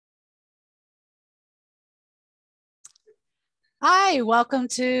Hi, welcome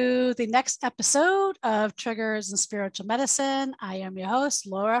to the next episode of Triggers in Spiritual Medicine. I am your host,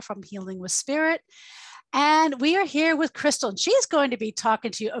 Laura from Healing with Spirit. And we are here with Krystal, and she's going to be talking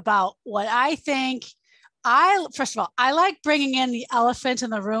to you about what I think. First of all, I like bringing in the elephant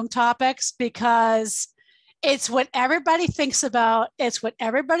in the room topics because it's what everybody thinks about. It's what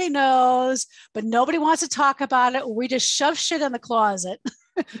everybody knows, but nobody wants to talk about it. We just shove shit in the closet.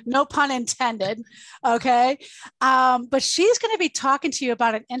 No pun intended. Okay. But she's going to be talking to you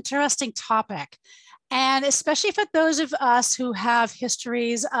about an interesting topic. And especially for those of us who have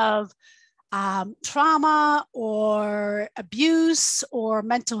histories of trauma or abuse or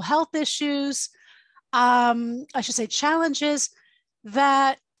mental health issues, I should say challenges,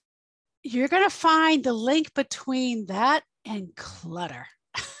 that you're going to find the link between that and clutter.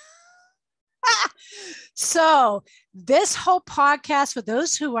 So this whole podcast, for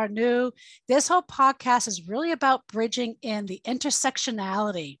those who are new, this whole podcast is really about bridging in the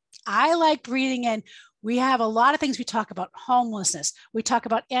intersectionality. I like breathing in. We have a lot of things. We talk about homelessness. We talk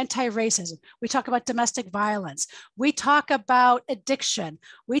about anti-racism. We talk about domestic violence. We talk about addiction.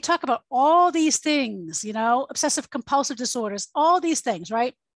 We talk about all these things, obsessive compulsive disorders, all these things,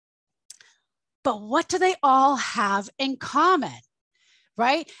 right? But what do they all have in common?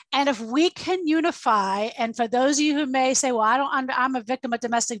 Right? And if we can unify, and for those of you who may say, well, I'm a victim of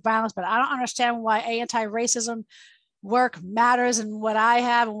domestic violence, but I don't understand why anti-racism work matters and what I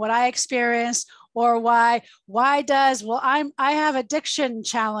have and what I experienced, or why I have addiction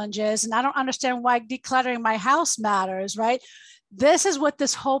challenges and I don't understand why decluttering my house matters, right? This is what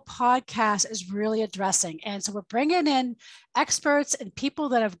this whole podcast is really addressing. And so we're bringing in experts and people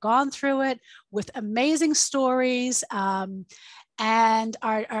that have gone through it with amazing stories. And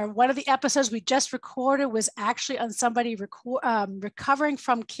our one of the episodes we just recorded was actually on somebody recovering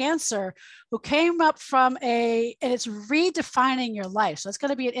from cancer who came up from and it's redefining your life. So it's going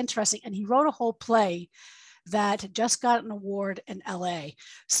to be interesting. And he wrote a whole play that just got an award in LA.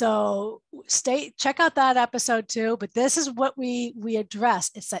 So check out that episode too. But this is what we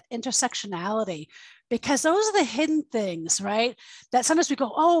address. It's that intersectionality, because those are the hidden things, right? That sometimes we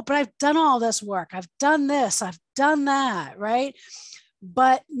go, oh, but I've done all this work. I've done this, I've done that, right?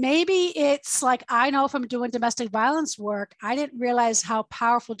 But maybe it's like, I know from doing domestic violence work, I didn't realize how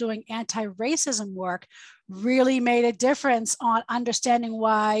powerful doing anti-racism work really made a difference on understanding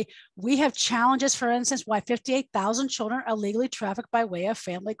why we have challenges, for instance, why 58,000 children are legally trafficked by way of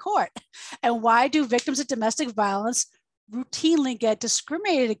family court. And why do victims of domestic violence routinely get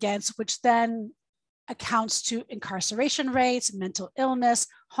discriminated against, which then accounts to incarceration rates, mental illness,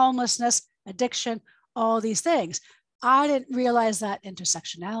 homelessness, addiction, all these things. I didn't realize that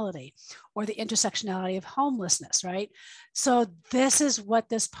intersectionality, or the intersectionality of homelessness, right? So this is what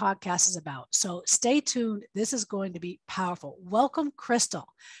this podcast is about. So stay tuned. This is going to be powerful. Welcome, Krystal.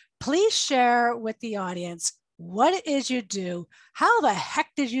 Please share with the audience what it is you do. How the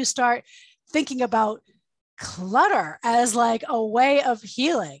heck did you start thinking about clutter as like a way of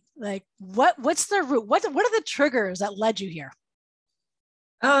healing? Like what's the root? What are the triggers that led you here?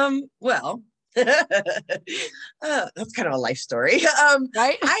 Well, that's kind of a life story.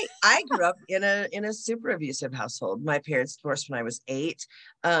 Right. I grew up in a super abusive household. My parents divorced when I was 8.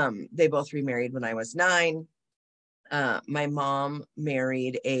 They both remarried when I was 9. My mom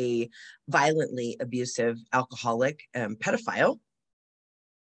married a violently abusive alcoholic pedophile.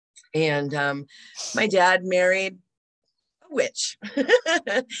 And my dad married a witch.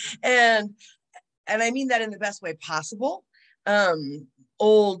 and I mean that in the best way possible.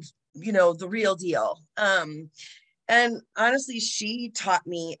 Old, the real deal. And honestly, she taught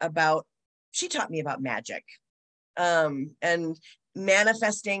me about magic, and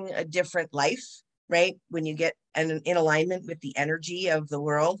manifesting a different life, right? When you get in alignment with the energy of the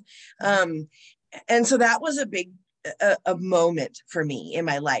world. And so that was a big a moment for me in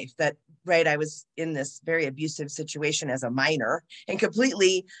my life, that, right, I was in this very abusive situation as a minor and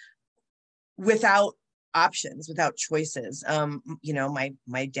completely without options, without choices.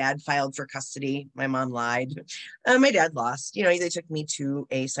 My dad filed for custody. My mom lied. My dad lost. They took me to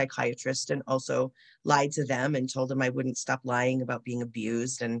a psychiatrist and also lied to them and told them I wouldn't stop lying about being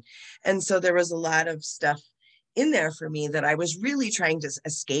abused. And so there was a lot of stuff in there for me that I was really trying to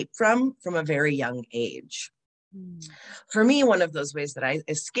escape from a very young age. For me, one of those ways that I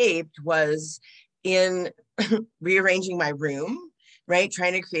escaped was in rearranging my room, right?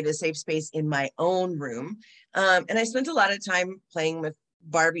 Trying to create a safe space in my own room. And I spent a lot of time playing with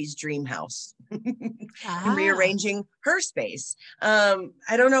Barbie's dream house and rearranging her space. I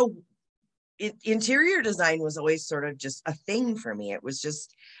don't know. Interior design was always sort of just a thing for me. It was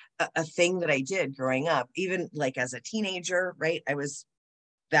just a thing that I did growing up, even like as a teenager, right? I was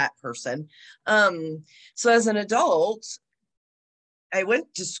that person. So as an adult, I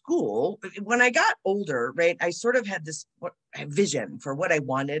went to school. When I got older, right, I sort of had this vision for what I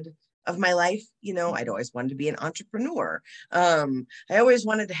wanted of my life. You know, I'd always wanted to be an entrepreneur. I always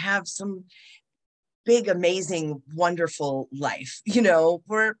wanted to have some big, amazing, wonderful life, you know,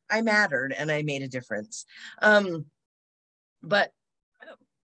 where I mattered and I made a difference. But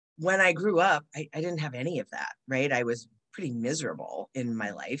when I grew up, I didn't have any of that, right? I was pretty miserable in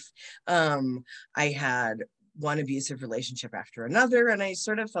my life. I had one abusive relationship after another, and I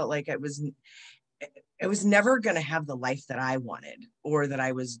sort of felt like I was never going to have the life that I wanted or that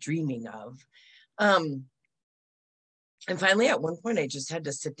I was dreaming of. And finally, at one point, I just had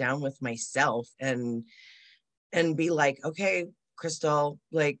to sit down with myself and be like, okay, Krystal,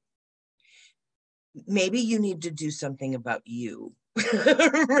 like, maybe you need to do something about you,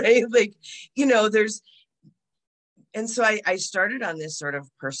 right? Like, you know, and so I started on this sort of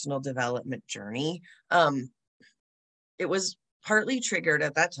personal development journey. It was partly triggered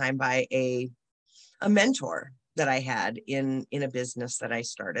at that time by a mentor that I had in a business that I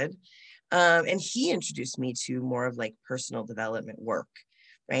started. And he introduced me to more of like personal development work,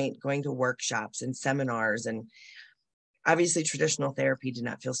 right? Going to workshops and seminars. And obviously traditional therapy did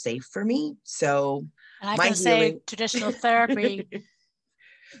not feel safe for me. So and I can say traditional therapy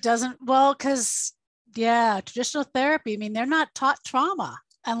doesn't, well, because traditional therapy, I mean, they're not taught trauma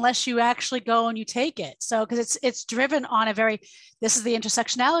unless you actually go and you take it. So, because it's driven on this is the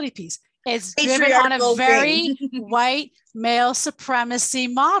intersectionality piece. It's driven on a very white male supremacy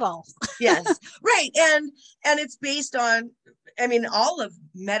model. Yes, right. And it's based on, I mean, all of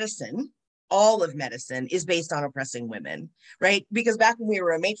medicine is based on oppressing women, right? Because back when we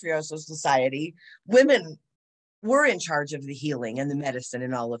were a matriarchal society, women were in charge of the healing and the medicine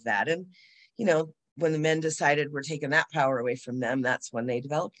and all of that. And, you know, when the men decided we're taking that power away from them, that's when they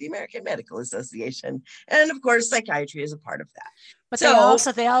developed the American Medical Association. And of course, psychiatry is a part of that. But so,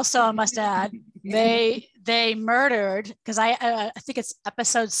 they also, I must add, they murdered, because I think it's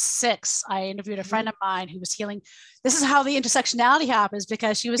episode 6. I interviewed a friend of mine who was healing. This is how the intersectionality happens,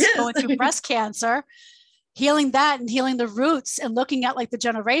 because she was going through breast cancer, healing that and healing the roots and looking at like the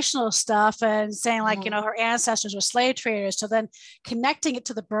generational stuff and saying like, you know, her ancestors were slave traders. So then connecting it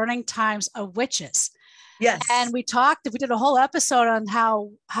to the burning times of witches. Yes. And we did a whole episode on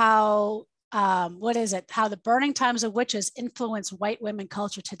how the burning times of witches influence white women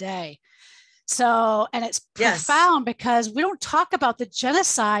culture today. So, and it's profound because we don't talk about the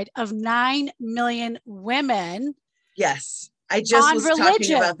genocide of 9 million women. Yes. I just was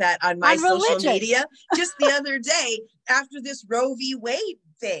talking about that on my social media just the other day after this Roe v. Wade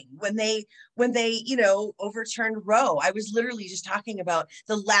thing, when they, you know, overturned Roe. I was literally just talking about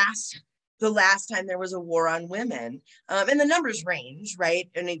the last time there was a war on women. And the numbers range, right?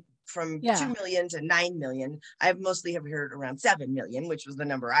 And from 2 million to 9 million. I mostly have heard around 7 million, which was the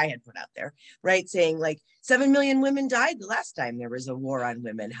number I had put out there, right? Saying like 7 million women died the last time there was a war on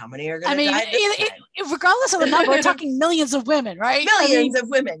women. How many are going to die this time? Regardless of the number, we're talking millions of women, right? Millions of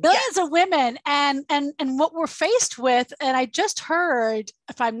women. Millions of women. And what we're faced with, and I just heard,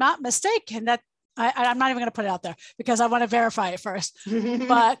 if I'm not mistaken, that I'm not even going to put it out there because I want to verify it first,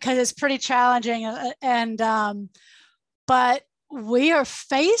 but because it's pretty challenging. But we are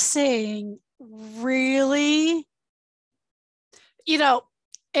facing really, you know,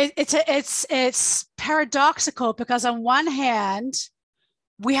 it's paradoxical because on one hand,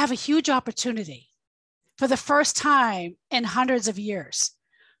 we have a huge opportunity for the first time in hundreds of years.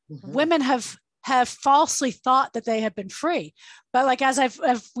 Women have falsely thought that they have been free. But like, as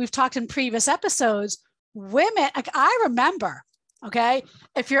we've talked in previous episodes, women, like I remember, okay,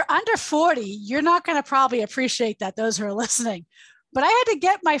 if you're under 40, you're not going to probably appreciate that, those who are listening. But I had to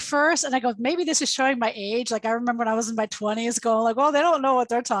get my first, and I go, maybe this is showing my age. Like I remember when I was in my 20s going like, well, they don't know what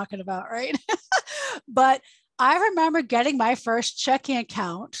they're talking about, right? But I remember getting my first checking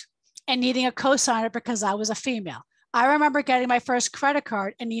account and needing a cosigner because I was a female. I remember getting my first credit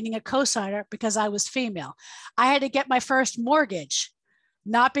card and needing a cosigner because I was female. I had to get my first mortgage,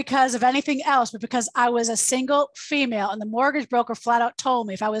 not because of anything else, but because I was a single female, and the mortgage broker flat out told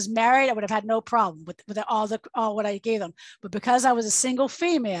me if I was married, I would have had no problem with all what I gave them. But because I was a single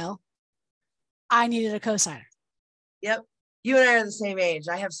female, I needed a cosigner. Yep. You and I are the same age.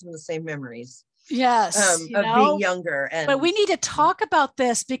 I have some of the same memories. Yes. Of being younger. But we need to talk about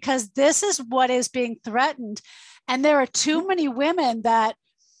this because this is what is being threatened. And there are too many women that,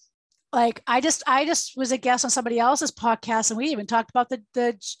 like, I just was a guest on somebody else's podcast, and we even talked about the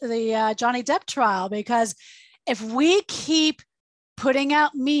Johnny Depp trial, because if we keep putting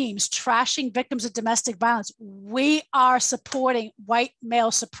out memes, trashing victims of domestic violence, we are supporting white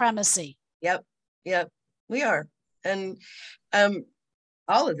male supremacy. Yep. We are. And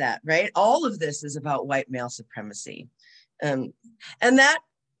all of that, right? All of this is about white male supremacy. And that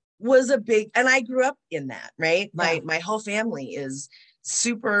was a big, and I grew up in that, right? My whole family is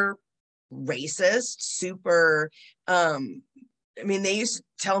super racist, super, they used to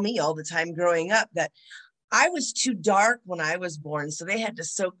tell me all the time growing up that I was too dark when I was born, so they had to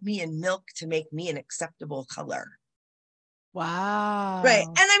soak me in milk to make me an acceptable color. Wow. Right.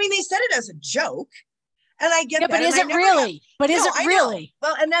 And they said it as a joke. And I get that. But is it really?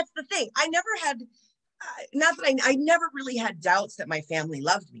 Well, and that's the thing. I never had, I never really had doubts that my family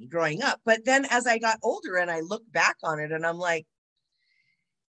loved me growing up. But then as I got older and I look back on it and I'm like,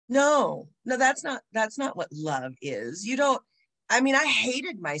 no, that's not what love is. You don't, I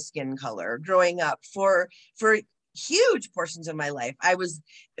hated my skin color growing up for huge portions of my life. I was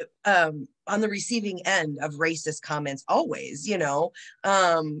on the receiving end of racist comments always, the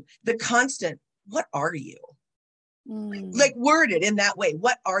constant, what are you? Like worded in that way,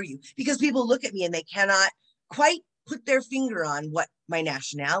 what are you? Because people look at me and they cannot quite put their finger on what my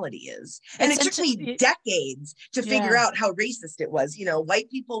nationality is. And it took me decades to figure out how racist it was. White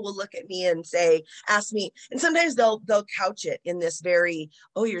people will look at me and ask me, and sometimes they'll couch it in this very,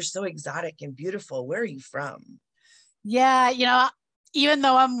 oh, you're so exotic and beautiful. Where are you from? Yeah, even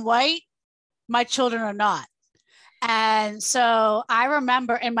though I'm white, my children are not. And so I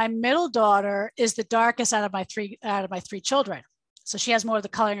remember, and my middle daughter is the darkest out of my three children. So she has more of the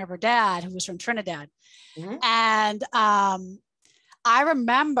coloring of her dad, who was from Trinidad. Mm-hmm. And I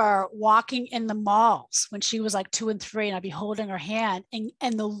remember walking in the malls when she was like 2 and 3, and I'd be holding her hand,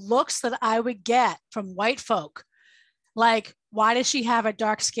 and the looks that I would get from white folk, like, why does she have a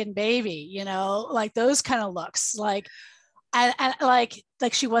dark-skinned baby? Like those kind of looks, like, and like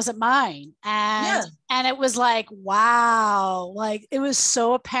she wasn't mine. And it was like, wow, like it was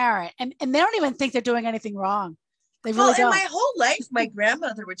so apparent. And they don't even think they're doing anything wrong. They really don't. And my whole life, my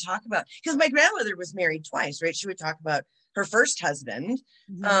grandmother would talk about, because my grandmother was married twice, right? She would talk about her first husband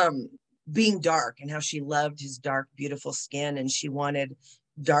being dark and how she loved his dark, beautiful skin, and she wanted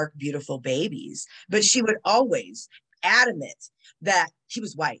dark, beautiful babies. But she would always adamant that he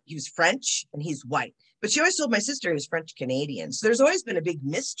was white. He was French and he's white. But she always told my sister he was French Canadian. So there's always been a big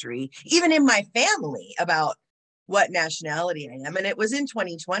mystery, even in my family, about what nationality I am. And it was in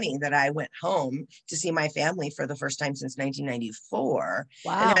 2020 that I went home to see my family for the first time since 1994.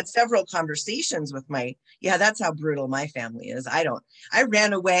 Wow. And had several conversations with that's how brutal my family is. I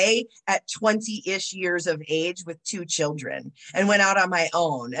ran away at 20-ish years of age with 2 children and went out on my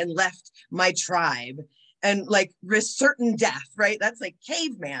own and left my tribe and like risk certain death, right? That's like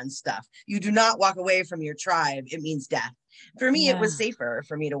caveman stuff. You do not walk away from your tribe. It means death. For me, it was safer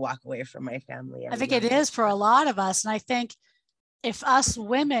for me to walk away from my family. I think it is for a lot of us. And I think if us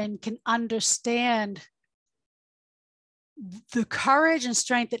women can understand the courage and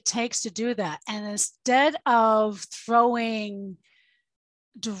strength it takes to do that, and instead of throwing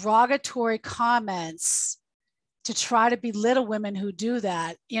derogatory comments to try to belittle women who do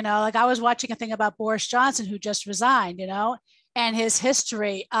that, like I was watching a thing about Boris Johnson, who just resigned, and his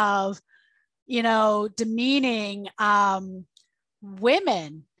history of, demeaning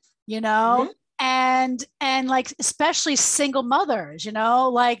women, and like, especially single mothers,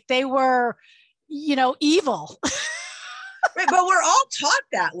 like they were, evil. Right, but we're all taught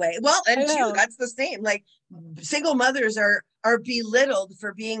that way. Well, and too, that's the same. Like single mothers are belittled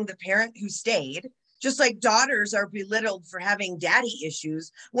for being the parent who stayed, just like daughters are belittled for having daddy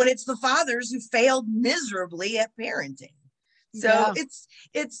issues when it's the fathers who failed miserably at parenting. So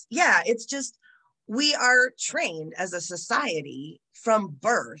it's just, we are trained as a society from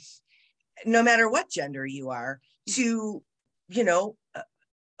birth, no matter what gender you are, to,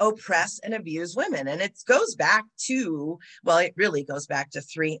 oppress and abuse women. And it goes back to, it really goes back to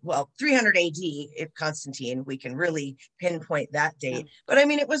 300 AD, if Constantine, we can really pinpoint that date. But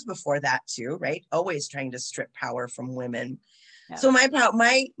it was before that too, right? Always trying to strip power from women. Yeah. So my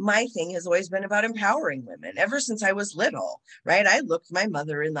thing has always been about empowering women ever since I was little, right? I looked my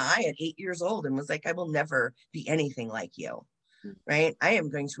mother in the eye at 8 years old and was like, I will never be anything like you, right? I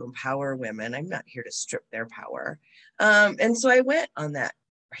am going to empower women. I'm not here to strip their power. And so I went on that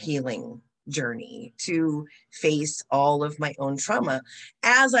healing journey to face all of my own trauma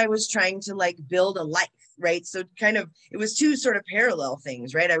as I was trying to like build a life, right? So it was 2 sort of parallel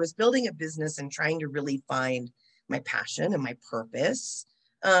things, right? I was building a business and trying to really find my passion and my purpose.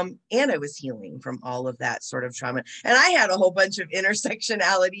 And I was healing from all of that sort of trauma. And I had a whole bunch of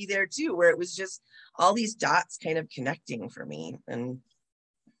intersectionality there too, where it was just all these dots kind of connecting for me. And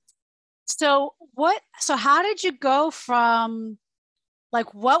so how did you go from,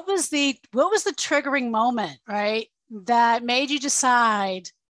 like, what was the triggering moment, right, that made you decide,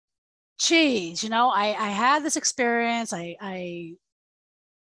 geez, I had this experience, and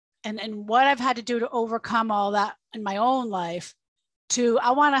what I've had to do to overcome all that in my own life, to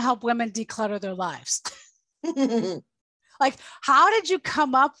I want to help women declutter their lives. Like, how did you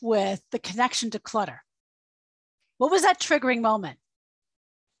come up with the connection to clutter? What was that triggering moment?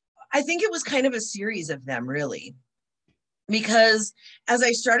 I think it was kind of a series of them, really, because as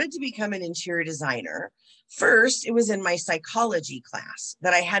I started to become an interior designer, first it was in my psychology class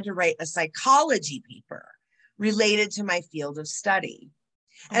that I had to write a psychology paper related to my field of study.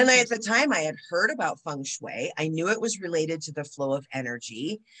 And at the time, I had heard about feng shui. I knew it was related to the flow of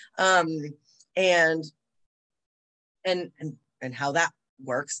energy, and how that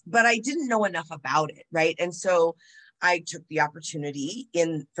works, but I didn't know enough about it, right? And so I took the opportunity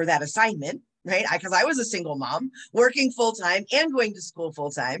for that assignment, right? Because I was a single mom working full time and going to school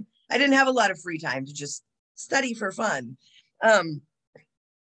full time. I didn't have a lot of free time to just study for fun.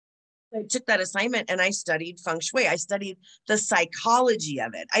 I took that assignment and I studied feng shui. I studied the psychology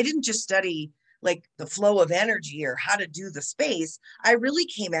of it. I didn't just study like the flow of energy or how to do the space. I really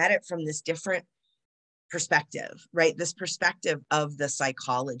came at it from this different perspective, right? This perspective of the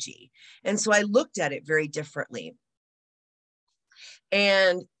psychology. And so I looked at it very differently.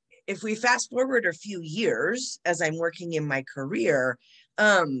 And if we fast forward a few years as I'm working in my career,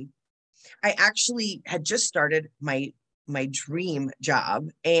 I actually had just started my dream job,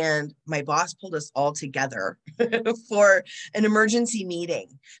 and my boss pulled us all together for an emergency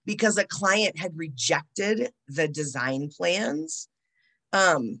meeting because a client had rejected the design plans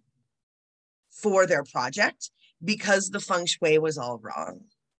for their project because the feng shui was all wrong.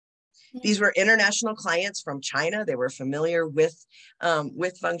 These were international clients from China. They were familiar with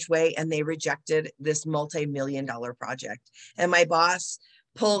feng shui, and they rejected this multi-million-dollar project. And my boss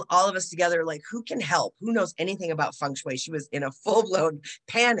pulled all of us together, like, who can help? Who knows anything about feng shui? She was in a full-blown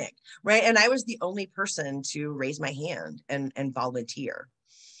panic, right? And I was the only person to raise my hand and volunteer.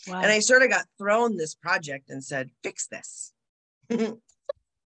 Wow. And I sort of got thrown this project and said, fix this.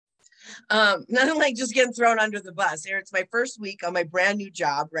 Nothing like just getting thrown under the bus. Here, it's my first week on my brand new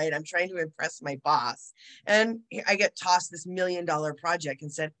job, right? I'm trying to impress my boss. And I get tossed this $1 million project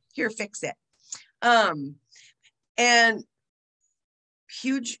and said, here, fix it. And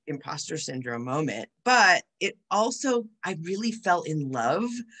huge imposter syndrome moment, but it also, I really fell in love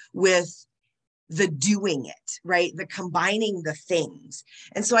with the doing it, right? The combining the things.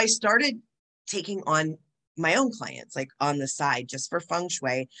 And so I started taking on my own clients, like on the side, just for feng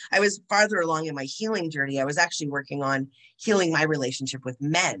shui. I was farther along in my healing journey. I was actually working on healing my relationship with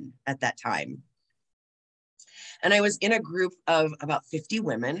men at that time. And I was in a group of about 50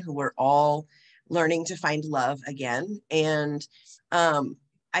 women who were all learning to find love again. And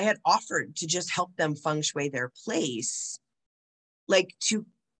I had offered to just help them feng shui their place, like to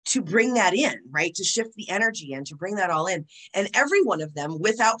bring that in, right? To shift the energy and to bring that all in. And every one of them,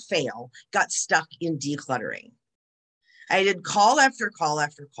 without fail, got stuck in decluttering. I did call after call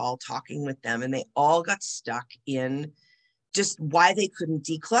after call talking with them, and they all got stuck in just why they couldn't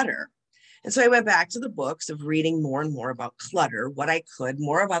declutter. And so I went back to the books of reading more and more about clutter, what I could,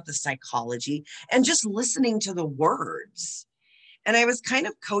 more about the psychology, and just listening to the words. And I was kind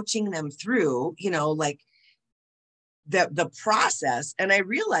of coaching them through, like the process. And I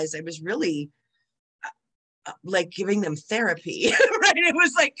realized I was really like giving them therapy, right? It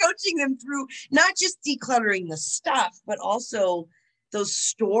was like coaching them through not just decluttering the stuff, but also those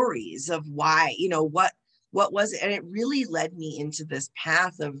stories of why, what was it? And it really led me into this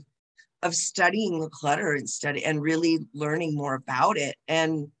path of studying the clutter and really learning more about it.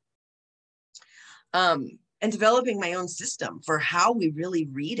 And developing my own system for how we really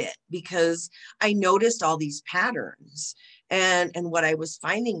read it, because I noticed all these patterns. And what I was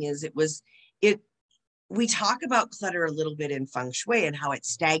finding is we talk about clutter a little bit in feng shui and how it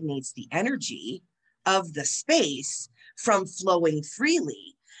stagnates the energy of the space from flowing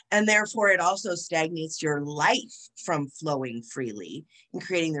freely. And therefore it also stagnates your life from flowing freely and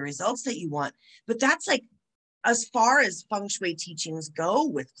creating the results that you want. But that's like as far as feng shui teachings go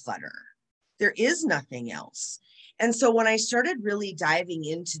with clutter. There is nothing else. And so when I started really diving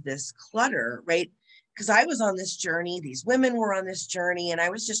into this clutter, right, because I was on this journey, these women were on this journey, and I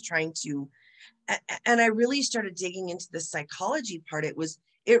was just trying to, and I really started digging into the psychology part. It was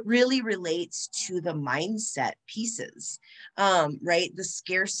It really relates to the mindset pieces, right? The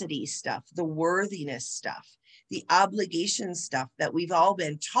scarcity stuff, the worthiness stuff, the obligation stuff that we've all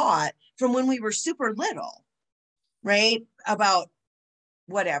been taught from when we were super little, right? About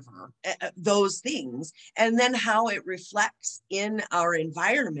whatever, those things. And then how it reflects in our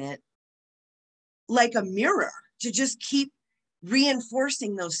environment like a mirror to just keep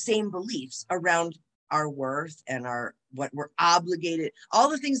reinforcing those same beliefs around our worth and our what we're obligated, all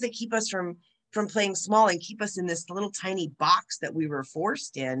the things that keep us from playing small and keep us in this little tiny box that we were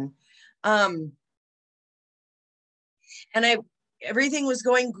forced in. And everything was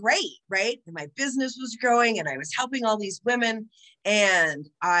going great, right? And my business was growing and I was helping all these women, and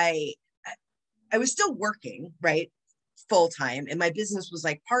I was still working, right? Full time, and my business was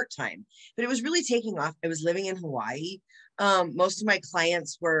like part time, but it was really taking off. I was living in Hawaii. Most of my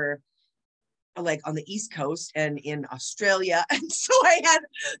clients were like on the East Coast and in Australia. And so I had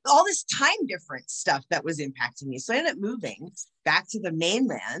all this time difference stuff that was impacting me. So I ended up moving back to the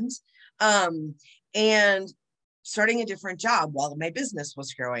mainland, and starting a different job while my business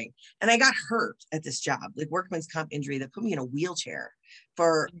was growing. And I got hurt at this job, like workman's comp injury that put me in a wheelchair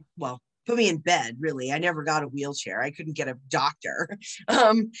for, well, put me in bed, really. I never got a wheelchair. I couldn't get a doctor.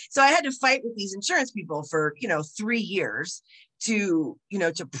 So I had to fight with these insurance people for, 3 years to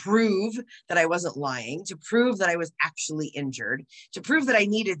prove that I wasn't lying, to prove that I was actually injured, to prove that I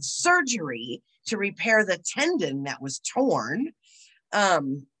needed surgery to repair the tendon that was torn.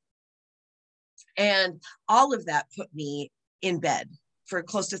 And all of that put me in bed for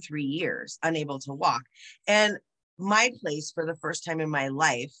close to 3 years, unable to walk. And my place, for the first time in my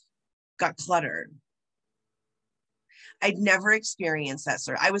life, got cluttered. I'd never experienced that,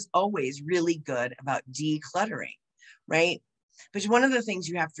 sir. I was always really good about decluttering, right? But one of the things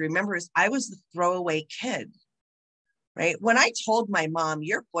you have to remember is I was the throwaway kid, right? When I told my mom,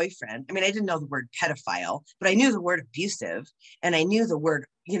 your boyfriend, I mean, I didn't know the word pedophile, but I knew the word abusive, and I knew the word,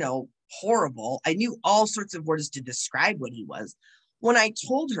 horrible. I knew all sorts of words to describe what he was. When I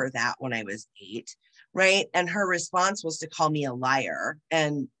told her that when I was 8, right? And her response was to call me a liar.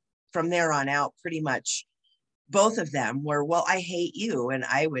 And from there on out, pretty much both of them were, well, I hate you and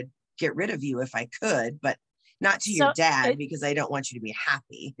I would get rid of you if I could, but not to your dad, because I don't want you to be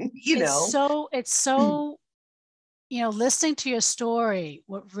happy, It's so, listening to your story,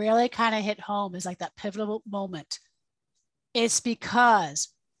 what really kind of hit home is like that pivotal moment. It's because,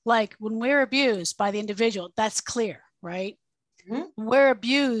 like, when we're abused by the individual, that's clear, right? Mm-hmm. We're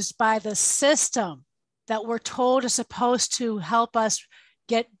abused by the system that we're told is supposed to help us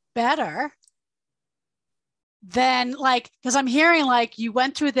get better. Then, like, because I'm hearing like you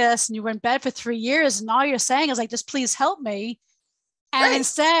went through this and you were in bed for 3 years, and all you're saying is like, just please help me. And right.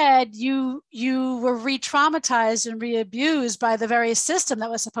 Instead, you were re-traumatized and re-abused by the very system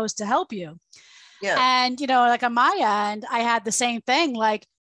that was supposed to help you. Yeah. And, like on my end, I had the same thing. Like,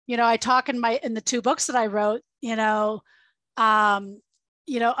 I talk in the 2 books that I wrote,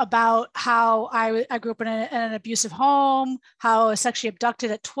 about how I grew up in an abusive home, how I was sexually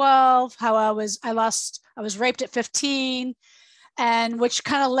abducted at 12, how I was raped at 15, and which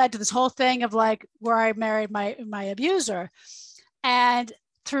kind of led to this whole thing of like where I married my abuser. And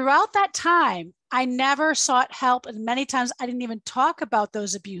throughout that time, I never sought help. And many times I didn't even talk about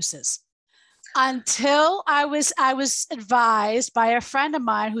those abuses until I was advised by a friend of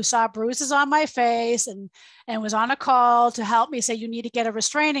mine who saw bruises on my face and was on a call to help me say, you need to get a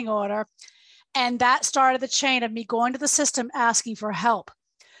restraining order. And that started the chain of me going to the system asking for help,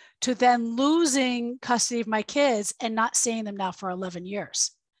 to then losing custody of my kids and not seeing them now for 11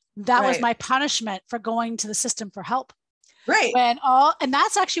 years. That was my punishment for going to the system for help. Right. And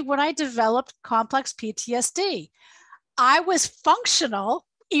that's actually when I developed complex PTSD. I was functional,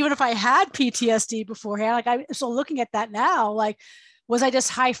 even if I had PTSD beforehand. So looking at that now, like, was I just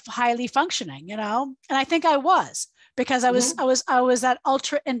highly functioning, And I think I was, because I was that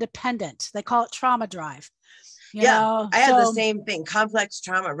ultra independent. They call it trauma drive. You know? I had the same thing, complex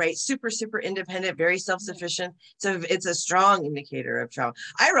trauma, right? Super, super independent, very self-sufficient. So it's a strong indicator of trauma.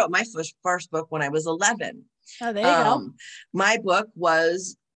 I wrote my first book when I was 11. Oh, there you go. My book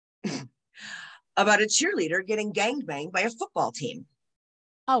was about a cheerleader getting gangbanged by a football team.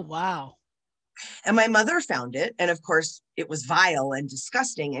 Oh, wow. And my mother found it. And of course, it was vile and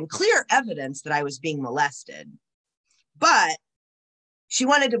disgusting and clear evidence that I was being molested. But she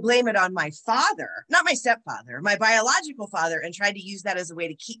wanted to blame it on my father, not my stepfather, my biological father, and tried to use that as a way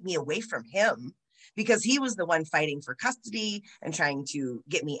to keep me away from him. because he was the one fighting for custody and trying to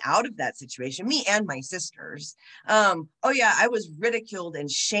get me out of that situation, me and my sisters. Oh yeah, I was ridiculed and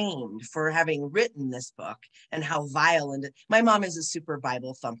shamed for having written this book and how vile. And my mom is a super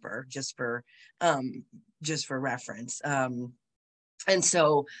Bible thumper, just for reference. And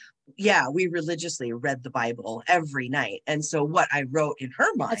so, yeah, we religiously read the Bible every night. And so what I wrote in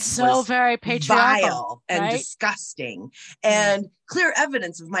her mind it's so was very patriarchal, vile and right? disgusting and clear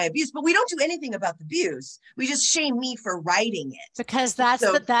evidence of my abuse. But we don't do anything about the abuse. We just shame me for writing it. Because that's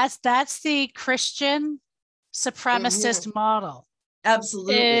the Christian supremacist model.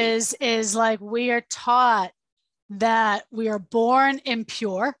 Absolutely. Is like we are taught that we are born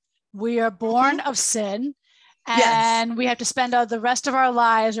impure, we are born of sin, and we have to spend the rest of our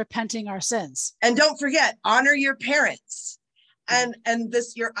lives repenting our sins. And don't forget, honor your parents. And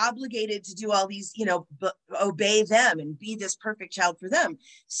this, you're obligated to do all these, obey them and be this perfect child for them.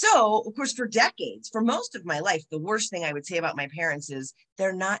 So, of course, for decades, for most of my life, the worst thing I would say about my parents is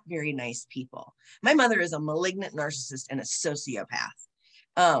they're not very nice people. My mother is a malignant narcissist and a sociopath.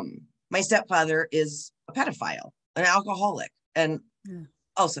 My stepfather is a pedophile, an alcoholic, and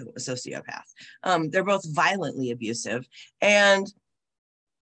also a sociopath. They're both violently abusive,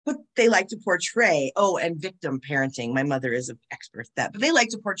 but they like to portray, and victim parenting. My mother is an expert at that, but they like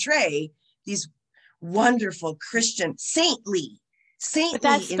to portray these wonderful Christian, saintly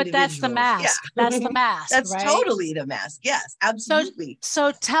individuals. But that's the mask. Yeah. That's the mask. That's right? Totally the mask. Yes, absolutely.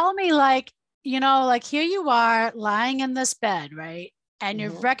 So tell me, like here you are lying in this bed, right? And you're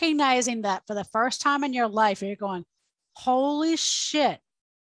recognizing that for the first time in your life, you're going, holy shit.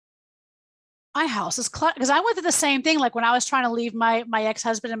 My house is cluttered. Because I went through the same thing. Like when I was trying to leave my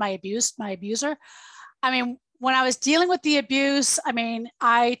ex-husband and my abuser. I mean, when I was dealing with the abuse, I mean,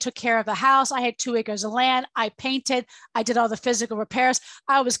 I took care of the house. I had 2 acres of land. I painted. I did all the physical repairs.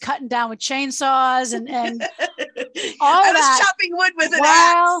 I was cutting down with chainsaws and all I was that chopping wood with an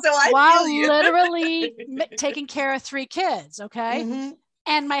axe. So I feel you. Literally taking care of 3 kids. Okay.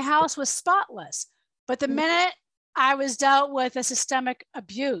 And my house was spotless. But the minute I was dealt with a systemic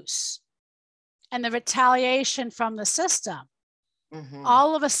abuse and the retaliation from the system,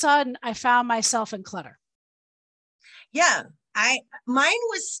 all of a sudden I found myself in clutter. Yeah, mine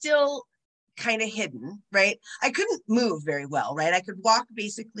was still kind of hidden, right? I couldn't move very well, right? I could walk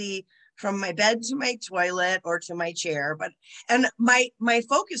basically from my bed to my toilet or to my chair, and my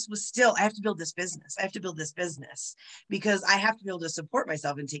focus was still, I have to build this business. I have to build this business because I have to be able to support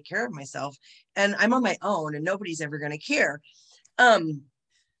myself and take care of myself. And I'm on my own and nobody's ever going to care.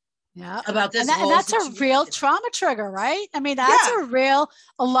 About this, and that's situation. A real trauma trigger, right? I mean, that's a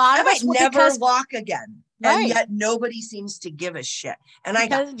lot of us might never walk again, and yet nobody seems to give a shit. And I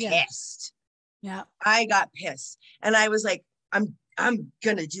got pissed. Yeah, I got pissed, and I was like, I'm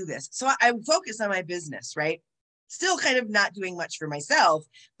gonna do this. So I focused on my business, right? Still kind of not doing much for myself,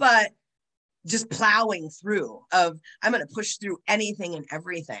 but just plowing through. I'm gonna push through anything and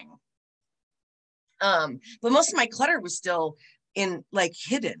everything. But most of my clutter was still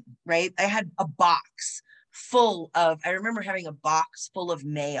hidden, right? I had a box full of, I remember having a box full of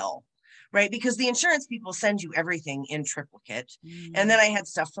mail, right? Because the insurance people send you everything in triplicate. And then I had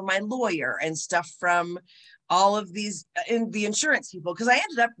stuff from my lawyer and stuff from all of these in the insurance people, because I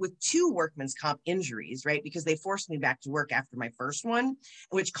ended up with 2 workman's comp injuries, right? Because they forced me back to work after my first one,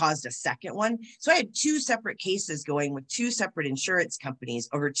 which caused a second one. So I had 2 separate cases going with 2 separate insurance companies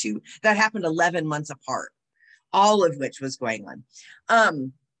that happened 11 months apart, all of which was going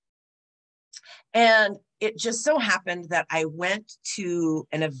on. And it just so happened that I went to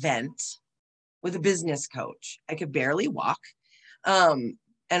an event with a business coach. I could barely walk. And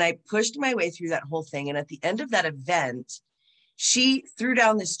I pushed my way through that whole thing. And at the end of that event, she threw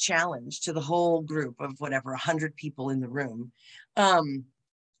down this challenge to the whole group of 100 people in the room,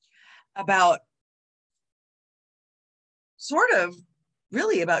 about sort of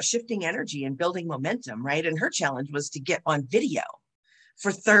really about shifting energy and building momentum, right? And her challenge was to get on video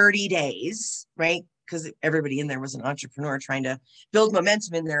for 30 days, right? Because everybody in there was an entrepreneur trying to build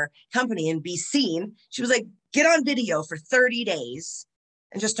momentum in their company and be seen. She was like, get on video for 30 days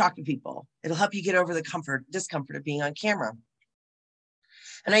and just talk to people. It'll help you get over the discomfort of being on camera.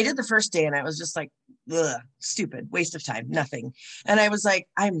 And I did the first day and I was just like, ugh, stupid, waste of time, nothing. And I was like,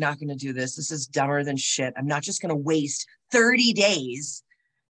 I'm not going to do this. This is dumber than shit. I'm not just going to waste 30 days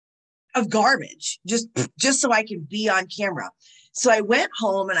of garbage just so I can be on camera. So I went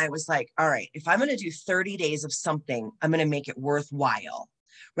home and I was like, all right, if I'm going to do 30 days of something, I'm going to make it worthwhile,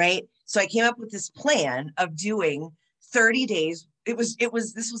 right? So I came up with this plan of doing 30 days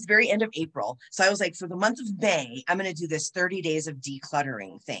this was very end of April. So I was like, for the month of May, I'm going to do this 30 days of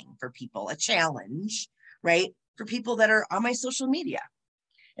decluttering thing for people, a challenge, right? For people that are on my social media.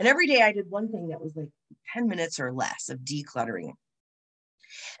 And every day I did one thing that was like 10 minutes or less of decluttering.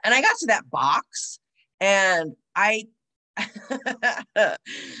 And I got to that box and I had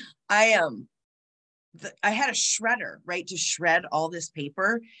a shredder, right, to shred all this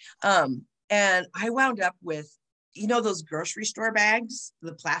paper. And I wound up with, those grocery store bags,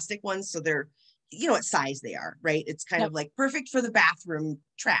 the plastic ones. So they're, what size they are, right? It's kind of like perfect for the bathroom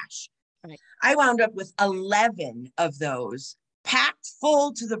trash. Right. I wound up with 11 of those packed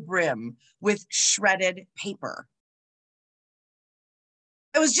full to the brim with shredded paper.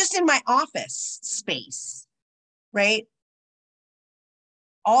 It was just in my office space, right?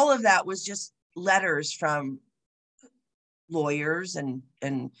 All of that was just letters from lawyers and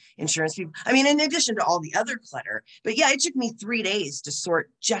insurance people. I mean, in addition to all the other clutter, but yeah, it took me 3 days to sort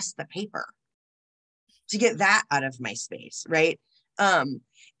just the paper to get that out of my space. Right.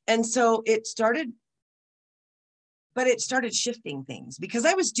 And so it started shifting things because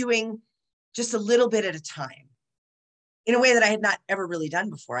I was doing just a little bit at a time in a way that I had not ever really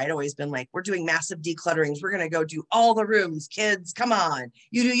done before. I'd always been like, we're doing massive declutterings. We're going to go do all the rooms, kids, come on,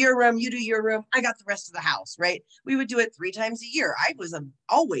 you do your room, you do your room. I got the rest of the house, right? We would do it 3 times a year. I was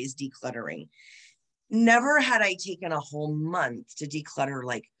always decluttering. Never had I taken a whole month to declutter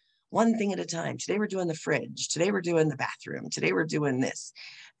like one thing at a time. Today we're doing the fridge. Today we're doing the bathroom. Today we're doing this.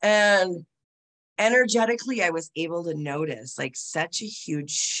 And energetically, I was able to notice like such a huge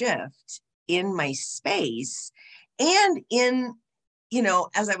shift in my space. And in,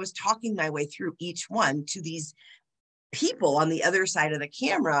 as I was talking my way through each one to these people on the other side of the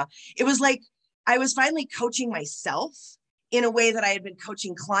camera, it was like I was finally coaching myself in a way that I had been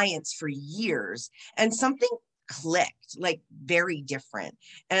coaching clients for years. And something clicked, like very different.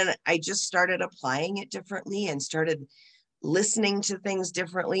 And I just started applying it differently and started listening to things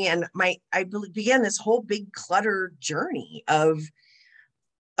differently. And I began this whole big clutter journey of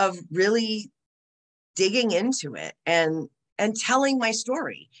really digging into it and telling my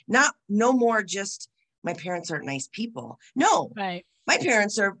story. No more just my parents aren't nice people. No, right. My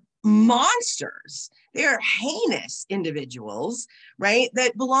parents are monsters. They are heinous individuals, right?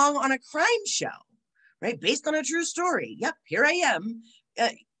 That belong on a crime show, right? Based on a true story. Yep, here I am.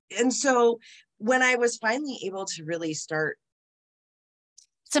 And so when I was finally able to really start,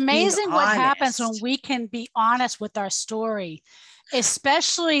 it's amazing what happens when we can be honest with our story,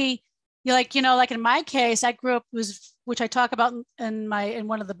 especially like in my case, I grew up which I talk about in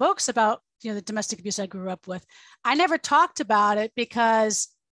one of the books about, the domestic abuse I grew up with. I never talked about it because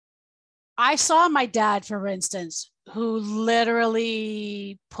I saw my dad, for instance, who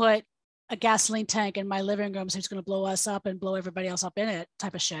literally put a gasoline tank in my living room. So he's going to blow us up and blow everybody else up in it,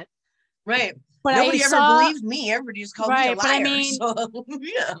 type of shit. Right. But nobody ever believed me. Everybody just called me a liar. But I mean, so,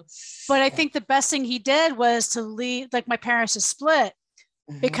 yeah. But I think the best thing he did was to leave, like my parents is split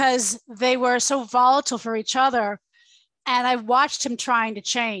because they were so volatile for each other. And I watched him trying to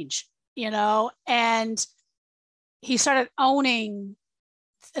change, and he started owning.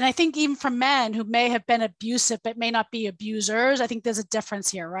 And I think even for men who may have been abusive, but may not be abusers, I think there's a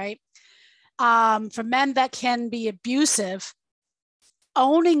difference here, right? For men that can be abusive,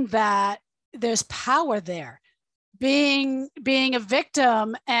 owning that there's power there. Being a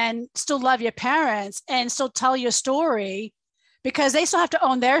victim and still love your parents and still tell your story, because they still have to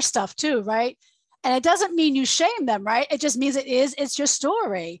own their stuff too, right? And it doesn't mean you shame them, right? It just means it's your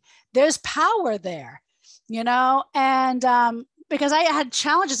story. There's power there, and because I had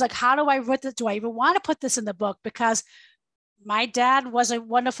challenges like, how do I write this? Do I even want to put this in the book? Because my dad was a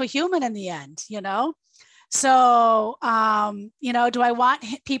wonderful human in the end, So, do I want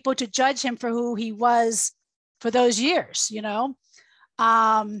people to judge him for who he was for those years, yeah,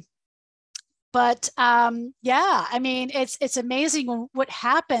 I mean, it's amazing what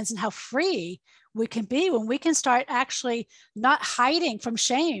happens and how free we can be when we can start actually not hiding from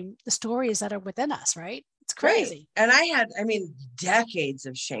shame the stories that are within us, right? It's crazy. Right. And I had, decades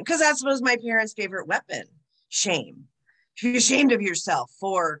of shame, because that was my parents' favorite weapon, shame. If you're ashamed of yourself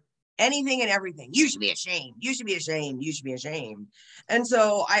for anything and everything, you should be ashamed. You should be ashamed. You should be ashamed. And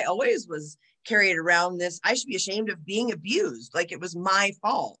so I always was carried around this, I should be ashamed of being abused. Like it was my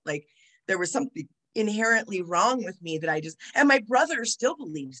fault. Like there was something inherently wrong with me that and my brother still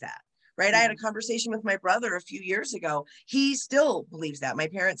believes that, right? Mm-hmm. I had a conversation with my brother a few years ago. He still believes that. My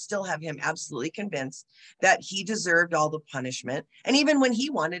parents still have him absolutely convinced that he deserved all the punishment. And even when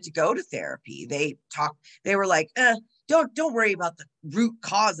he wanted to go to therapy, they were like, don't worry about the root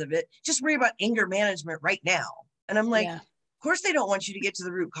cause of it. Just worry about anger management right now. And I'm like, course they don't want you to get to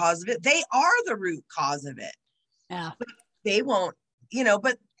the root cause of it. They are the root cause of it. Yeah. But they won't,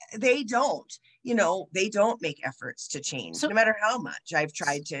 but they don't, they don't make efforts to change, no matter how much I've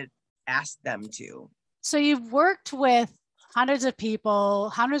tried to ask them to. So you've worked with hundreds of people,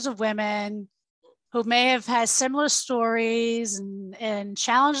 hundreds of women who may have had similar stories and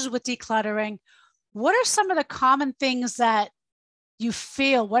challenges with decluttering. What are some of the common things that you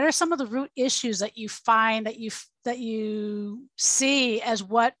feel? What are some of the root issues that you find that you see as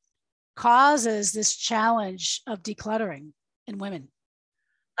what causes this challenge of decluttering in women?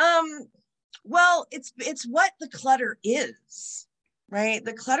 Well, it's what the clutter is, right?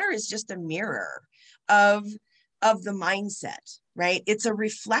 The clutter is just a mirror of the mindset, right? It's a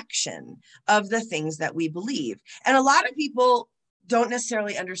reflection of the things that we believe. And a lot of people don't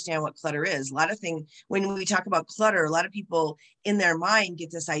necessarily understand what clutter is. A lot of things, when we talk about clutter, a lot of people in their mind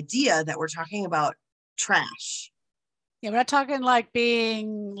get this idea that we're talking about trash. Yeah, we're not talking like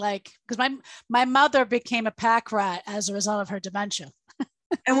being like, because my mother became a pack rat as a result of her dementia.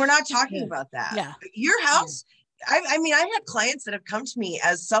 And we're not talking about that. Yeah. Your house, I mean, I've had clients that have come to me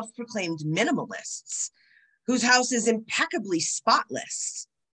as self-proclaimed minimalists whose house is impeccably spotless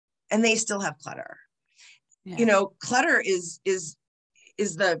and they still have clutter. Yeah. Clutter is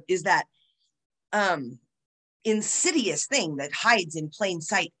that insidious thing that hides in plain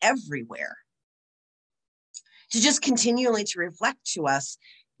sight everywhere, to just continually to reflect to us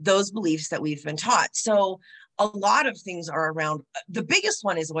those beliefs that we've been taught. So a lot of things are around, the biggest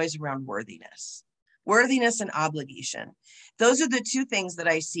one is always around worthiness and obligation. Those are the two things that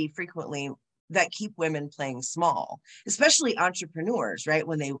I see frequently that keep women playing small, especially entrepreneurs, right?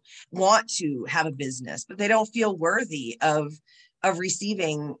 When they want to have a business, but they don't feel worthy of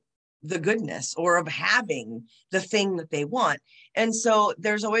receiving the goodness or of having the thing that they want. And so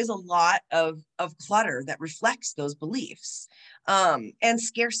there's always a lot of clutter that reflects those beliefs, and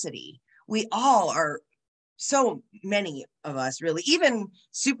scarcity. We all are, so many of us really, even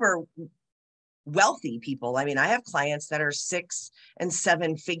super wealthy people. I mean, I have clients that are 6 and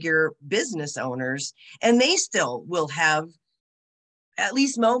 7 figure business owners, and they still will have at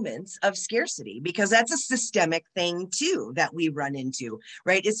least moments of scarcity, because that's a systemic thing too that we run into,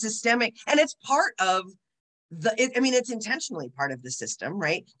 right? It's systemic, and it's part of it's intentionally part of the system,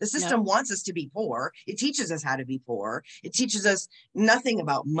 right? The system wants us to be poor. It teaches us how to be poor. It teaches us nothing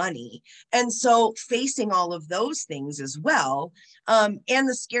about money. And so facing all of those things as well, and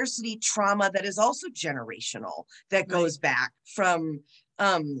the scarcity trauma that is also generational, that goes back from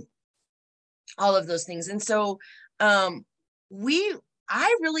all of those things. And so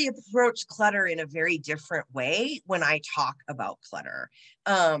I really approach clutter in a very different way when I talk about clutter,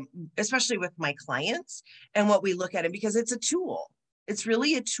 especially with my clients and what we look at it, because it's a tool. It's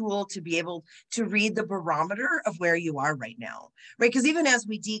really a tool to be able to read the barometer of where you are right now, right? Because even as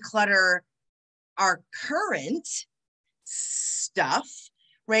we declutter our current stuff,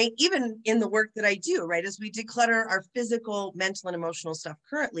 right? Even in the work that I do, right? As we declutter our physical, mental, and emotional stuff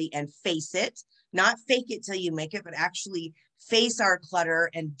currently and face it, not fake it till you make it, but actually face our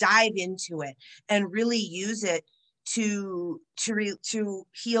clutter and dive into it and really use it to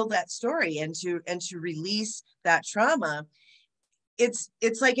heal that story and to release that trauma. It's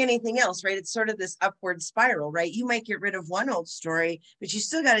like anything else, right? It's sort of this upward spiral, right? You might get rid of one old story, but you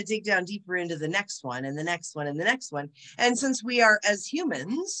still got to dig down deeper into the next one and the next one and the next one. And since we are, as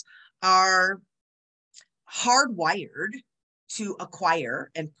humans, are hardwired to acquire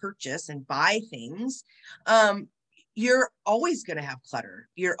and purchase and buy things, you're always going to have clutter.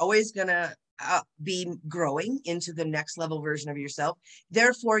 You're always going to be growing into the next level version of yourself.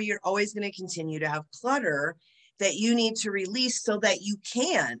 Therefore, you're always going to continue to have clutter that you need to release so that you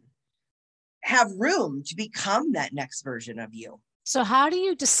can have room to become that next version of you. So how do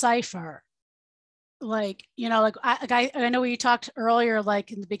you decipher? Like, I know you talked earlier,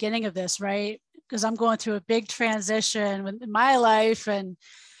 like in the beginning of this, right? Because I'm going through a big transition in my life, and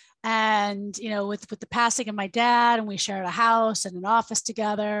with the passing of my dad, and we shared a house and an office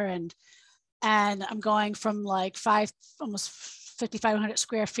together, and I'm going from like almost 5,500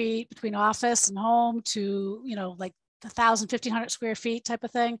 square feet between office and home to like 1,000, 1,500 square feet type of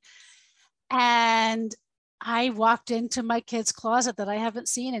thing. And I walked into my kid's closet that I haven't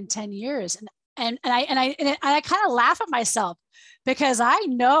seen in 10 years, and I kind of laugh at myself, because I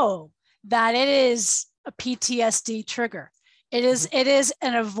know that it is a PTSD trigger. It is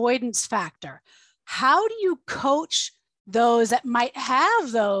an avoidance factor. How do you coach those that might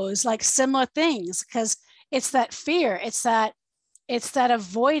have those like similar things? Because it's that fear, it's that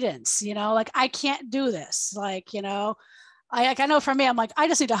avoidance, like I can't do this. Like, I know for me, I'm like, I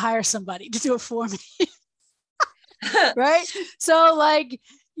just need to hire somebody to do it for me. Right. So like,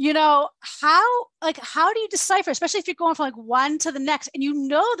 how do you decipher, especially if you're going from like one to the next and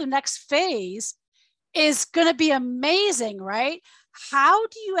the next phase is going to be amazing, right? How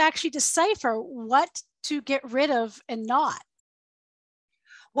do you actually decipher what to get rid of and not?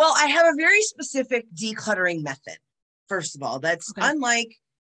 Well, I have a very specific decluttering method. First of all, that's unlike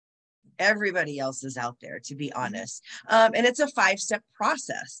everybody else is out there, to be honest. And it's a 5-step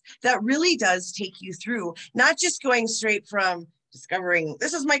process that really does take you through, not just going straight from discovering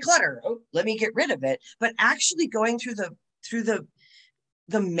this is my clutter, oh, let me get rid of it, but actually going through the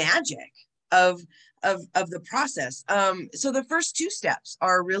magic of the process. So the first 2 steps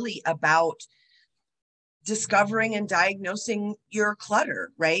are really about discovering and diagnosing your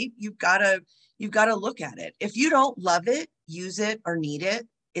clutter, right? You've got to look at it. If you don't love it, use it, or need it,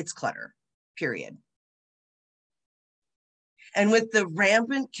 it's clutter, period. And with the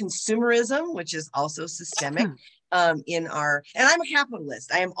rampant consumerism, which is also systemic and I'm a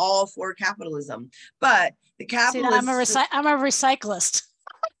capitalist. I am all for capitalism, but the capitalist. See, I'm a recyclist.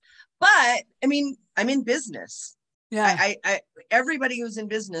 But I mean, I'm in business. Yeah. I everybody who's in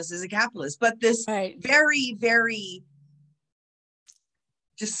business is a capitalist, but this very, very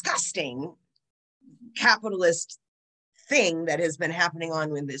disgusting capitalist thing that has been happening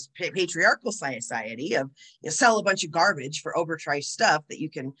on in this patriarchal society of sell a bunch of garbage for overpriced stuff that you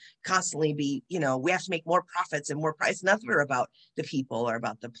can constantly be, we have to make more profits and more price, nothing about the people or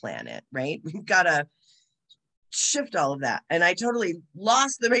about the planet, right? We've got to shift all of that. And I totally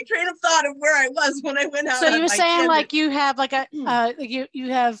lost my train of thought of where I was when I went out. So you were saying like you have like a you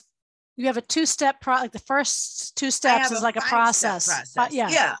have a 2-step like the first 2 steps is like a process.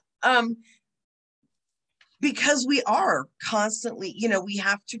 Yeah. Because we are constantly, we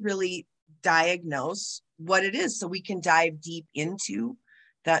have to really diagnose what it is so we can dive deep into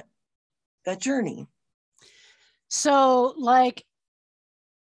that journey. So like,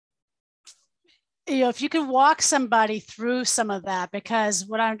 if you can walk somebody through some of that, because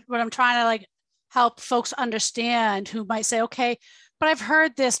what I'm trying to like help folks understand who might say, okay, but I've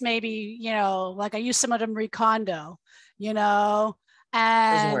heard this maybe, like I use some of them Marie Kondo,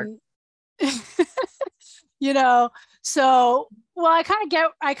 and so, well, I kind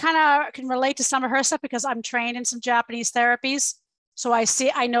of can relate to some of her stuff because I'm trained in some Japanese therapies. So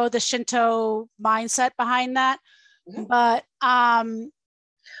I know the Shinto mindset behind that. Mm-hmm. But,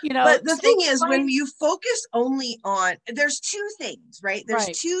 but the thing is, when you focus only on, there's 2 things, right? There's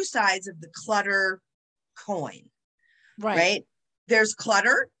 2 sides of the clutter coin, right? There's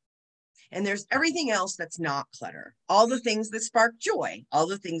clutter and there's everything else that's not clutter. All the things that spark joy, all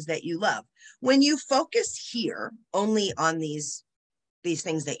the things that you love. When you focus here only on these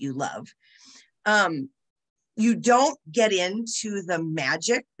things that you love, you don't get into the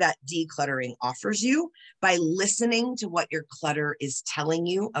magic that decluttering offers you by listening to what your clutter is telling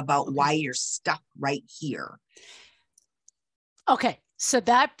you about why you're stuck right here. Okay, so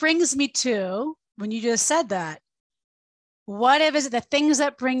that brings me to, when you just said that, what if the things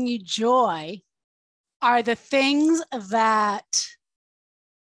that bring you joy are the things that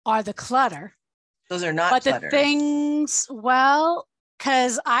are the clutter? Those are not but clutter. The things, well,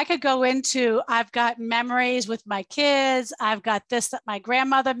 because I could go into, I've got memories with my kids. I've got this that my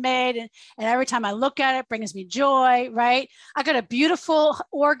grandmother made. And every time I look at it, it brings me joy, right? I got a beautiful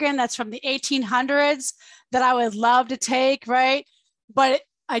organ that's from the 1800s that I would love to take, right? But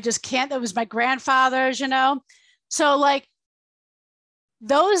I just can't. That was my grandfather's, So like,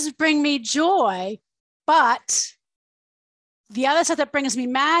 those bring me joy, but the other stuff that brings me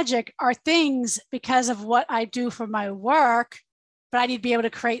magic are things because of what I do for my work, but I need to be able to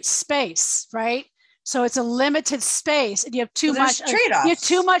create space, right? So it's a limited space, and you have too much trade-offs. You have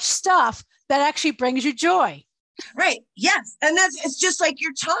too much stuff that actually brings you joy. Right. Yes. And it's just like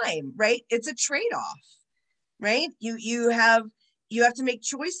your time, right? It's a trade-off, right? You have to make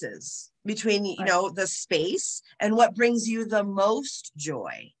choices between, the space and what brings you the most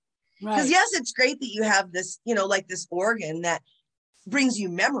joy. Because yes, it's great that you have this, like this organ that brings you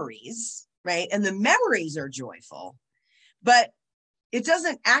memories, right? And the memories are joyful, but it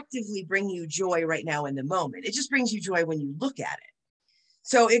doesn't actively bring you joy right now in the moment. It just brings you joy when you look at it.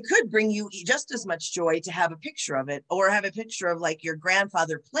 So it could bring you just as much joy to have a picture of it, or have a picture of like your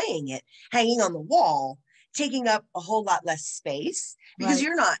grandfather playing it, hanging on the wall, taking up a whole lot less space because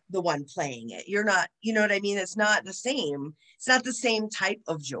you're not the one playing it. You're not, you know what I mean? It's not the same. It's not the same type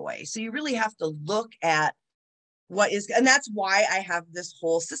of joy. So you really have to look at what is, and that's why I have this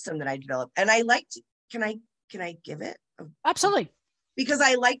whole system that I developed. And I like to, can I give it? Absolutely. Because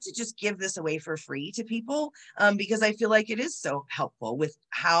I like to just give this away for free to people, because I feel like it is so helpful with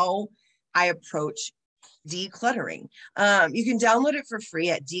how I approach decluttering. You can download it for free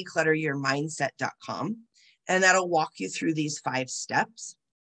at declutteryourmindset.com, and that'll walk you through these 5 steps.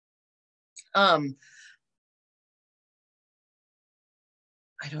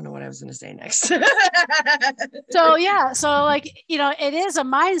 I don't know what I was going to say next. So yeah, so like, it is a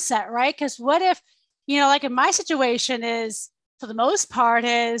mindset, right? Because what if, like in my situation is, for the most part,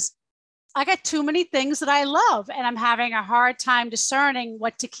 is I got too many things that I love, and I'm having a hard time discerning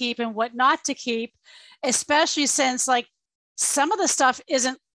what to keep and what not to keep, especially since like some of the stuff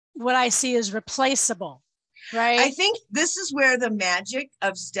isn't what I see as replaceable, right? I think this is where the magic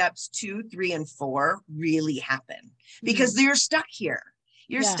of steps 2, 3, and 4 really happen, because you're stuck here.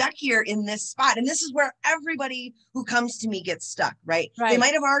 You're stuck here in this spot. And this is where everybody who comes to me gets stuck, right? They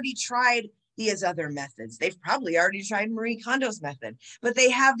might have already tried these other methods. They've probably already tried Marie Kondo's method, but they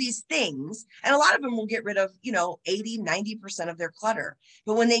have these things, and a lot of them will get rid of, 80, 90% of their clutter.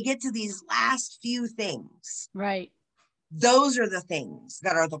 But when they get to these last few things, right, those are the things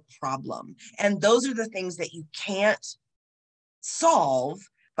that are the problem. And those are the things that you can't solve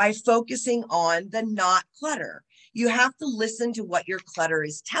by focusing on the not clutter. You have to listen to what your clutter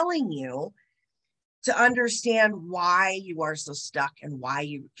is telling you to understand why you are so stuck and why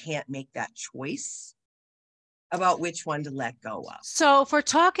you can't make that choice about which one to let go of. So if we're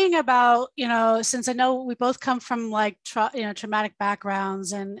talking about, since I know we both come from like, traumatic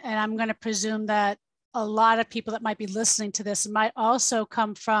backgrounds, and I'm going to presume that a lot of people that might be listening to this might also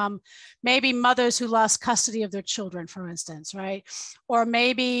come from maybe mothers who lost custody of their children, for instance, right? Or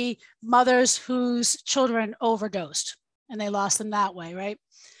maybe mothers whose children overdosed and they lost them that way, right?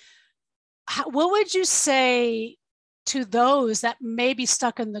 What would you say to those that may be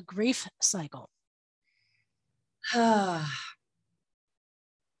stuck in the grief cycle?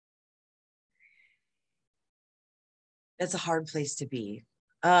 It's a hard place to be.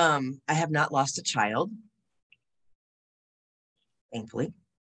 I have not lost a child, thankfully.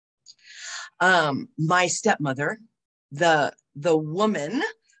 My stepmother, the woman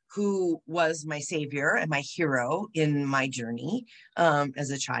who was my savior and my hero in my journey as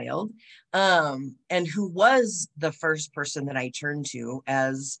a child, and who was the first person that I turned to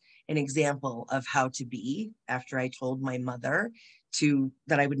as an example of how to be after I told my mother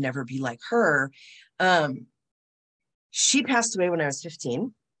that I would never be like her. She passed away when I was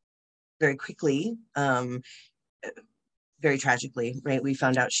 15, very quickly, very tragically, right? We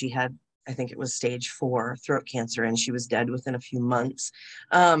found out she had, I think it was stage 4 throat cancer, and she was dead within a few months.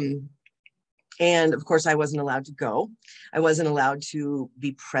 And of course, I wasn't allowed to go. I wasn't allowed to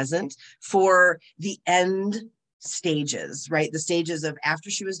be present for the end stages, right? The stages of after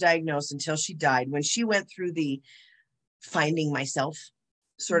she was diagnosed until she died. When she went through the finding myself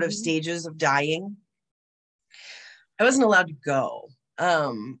sort of stages of dying, I wasn't allowed to go.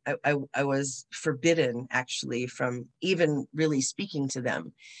 I was forbidden, actually, from even really speaking to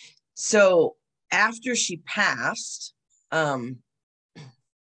them. So after she passed, my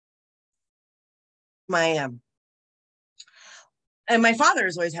father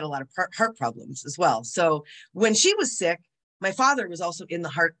has always had a lot of heart problems as well. So when she was sick, my father was also in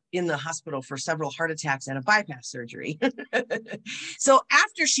the hospital for several heart attacks and a bypass surgery. So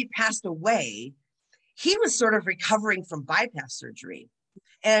after she passed away, he was sort of recovering from bypass surgery.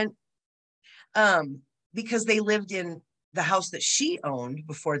 And because they lived in the house that she owned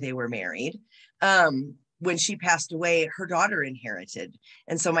before they were married, when she passed away, her daughter inherited.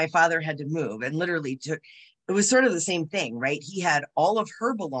 And so my father had to move, and literally it was sort of the same thing, right? He had all of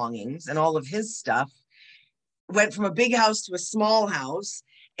her belongings and all of his stuff, went from a big house to a small house,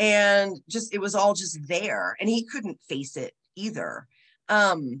 and it was all just there. And he couldn't face it either.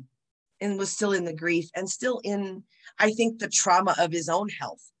 And was still in the grief and still in, I think, the trauma of his own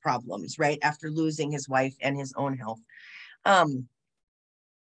health problems, right? After losing his wife and his own health. And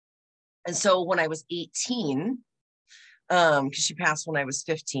so when I was 18, because she passed when I was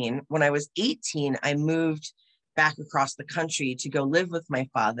 15, when I was 18, I moved back across the country to go live with my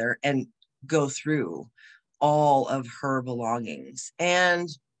father and go through all of her belongings. And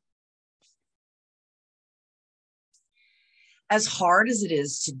as hard as it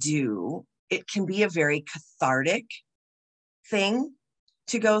is to do, it can be a very cathartic thing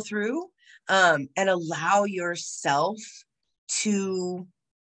to go through, and allow yourself to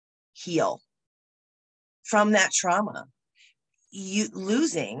heal from that trauma. You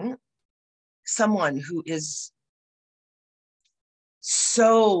losing someone who is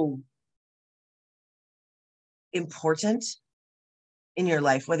so important in your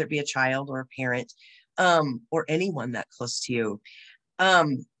life, whether it be a child or a parent, or anyone that close to you. I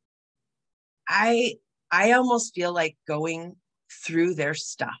almost feel like going through their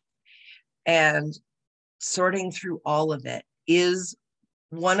stuff and sorting through all of it is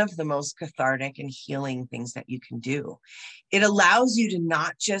one of the most cathartic and healing things that you can do. It allows you to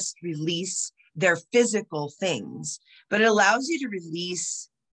not just release their physical things, but it allows you to release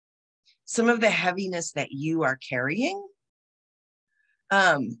some of the heaviness that you are carrying.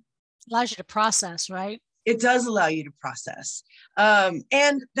 Allows you to process, right? It does allow you to process.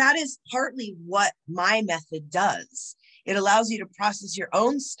 And that is partly what my method does. It allows you to process your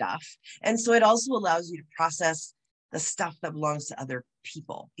own stuff. And so it also allows you to process the stuff that belongs to other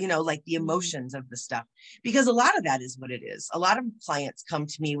people, you know, like the emotions of the stuff, because a lot of that is what it is. A lot of clients come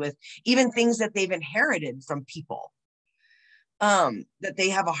to me with even things that they've inherited from people, that they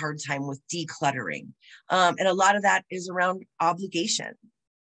have a hard time with decluttering. And a lot of that is around obligation.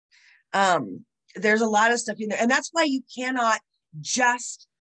 There's a lot of stuff in there. And that's why you cannot just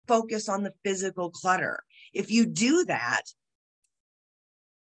focus on the physical clutter. If you do that,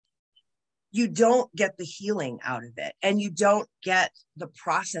 you don't get the healing out of it, and you don't get the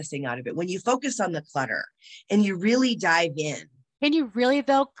processing out of it. When you focus on the clutter and you really dive in. Can you really,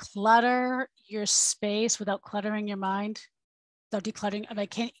 though, clutter your space without cluttering your mind? Without decluttering? I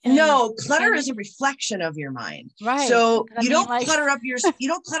mean, no, clutter is a reflection of your mind. Right. So you don't clutter up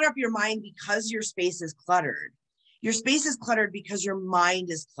your mind because your space is cluttered. Your space is cluttered because your mind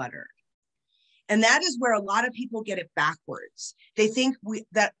is cluttered. And that is where a lot of people get it backwards. They think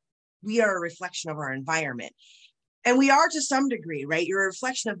that we are a reflection of our environment. And we are to some degree, right? You're a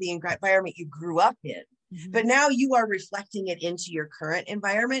reflection of the environment you grew up in. Mm-hmm. But now you are reflecting it into your current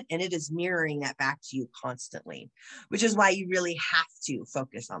environment, and it is mirroring that back to you constantly, which is why you really have to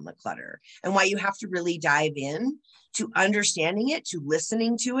focus on the clutter, and why you have to really dive in to understanding it, to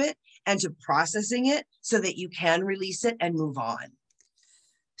listening to it, and to processing it so that you can release it and move on.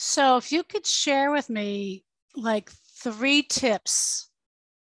 So if you could share with me like 3 tips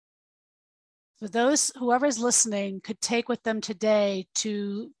for those, whoever's listening could take with them today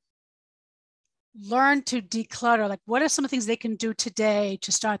to learn to declutter, like what are some of the things they can do today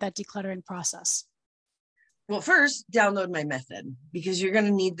to start that decluttering process? Well, first, download my method, because you're going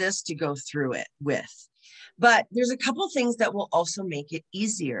to need this to go through it with. But there's a couple of things that will also make it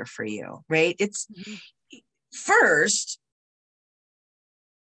easier for you, right? It's first,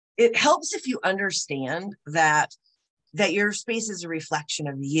 it helps if you understand that your space is a reflection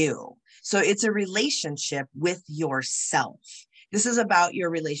of you. So it's a relationship with yourself. This is about your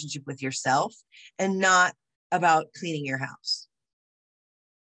relationship with yourself and not about cleaning your house.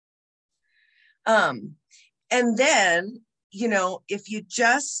 And then, you know, it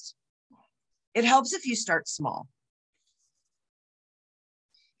helps if you start small.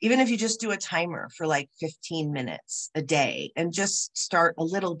 Even if you just do a timer for like 15 minutes a day and just start a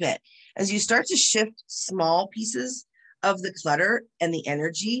little bit. As you start to shift small pieces of the clutter and the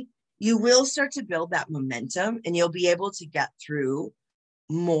energy, you will start to build that momentum, and you'll be able to get through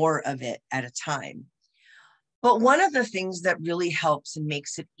more of it at a time. But one of the things that really helps and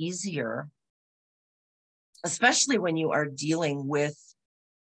makes it easier, especially when you are dealing with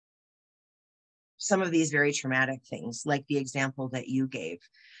some of these very traumatic things, like the example that you gave,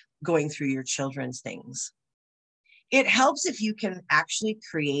 going through your children's things, it helps if you can actually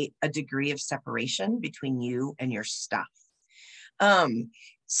create a degree of separation between you and your stuff.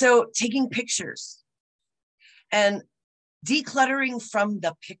 So taking pictures and decluttering from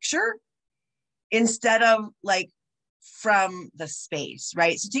the picture instead of like from the space,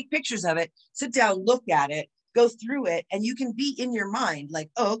 right? So take pictures of it, sit down, look at it, go through it, and you can be in your mind like,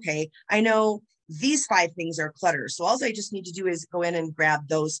 oh, okay, I know these 5 things are clutter. So all I just need to do is go in and grab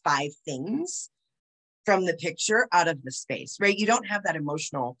those 5 things from the picture out of the space, right? You don't have that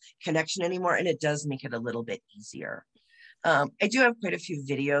emotional connection anymore, and it does make it a little bit easier. I do have quite a few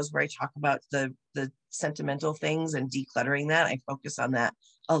videos where I talk about the sentimental things and decluttering that. I focus on that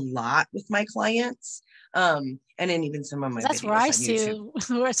a lot with my clients. And in even some of my that's videos where I on see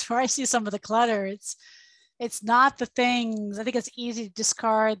YouTube. that's where I see some of the clutter. It's not the things. I think it's easy to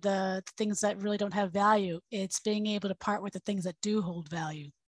discard the things that really don't have value. It's being able to part with the things that do hold value.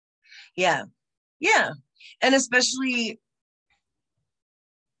 Yeah. Yeah. And especially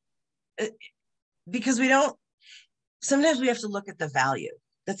because sometimes we have to look at the value.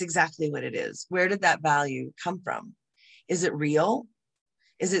 That's exactly what it is. Where did that value come from? Is it real?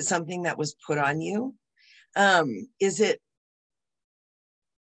 Is it something that was put on you? Does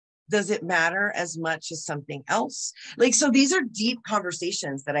it matter as much as something else? Like, so these are deep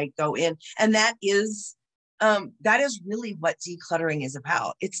conversations that I go in, and that is really what decluttering is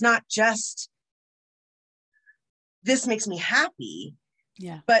about. It's not just, this makes me happy,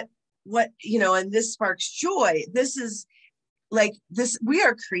 but and this sparks joy. This is like this, we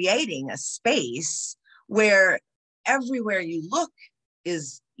are creating a space where everywhere you look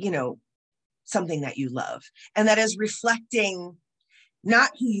is, something that you love, and that is reflecting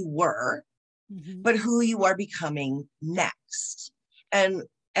not who you were, but who you are becoming next, and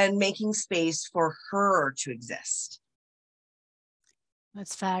making space for her to exist.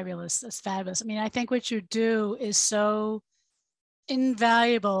 That's fabulous. That's fabulous. I mean, I think what you do is so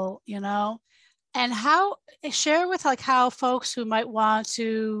invaluable, and share with how folks who might want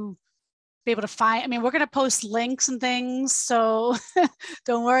to be able to find, I mean, we're going to post links and things, so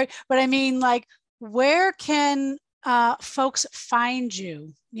don't worry. But I mean, where can folks find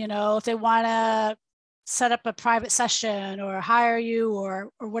you, if they want to set up a private session or hire you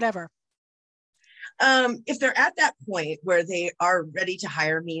or whatever? If they're at that point where they are ready to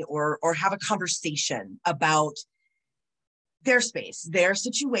hire me or have a conversation about their space, their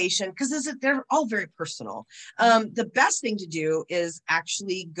situation, because they're all very personal. The best thing to do is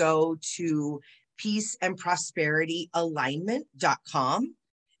actually go to peaceandprosperityalignment.com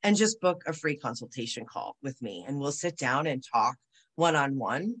and just book a free consultation call with me. And we'll sit down and talk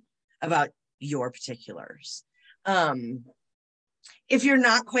one-on-one about your particulars. If you're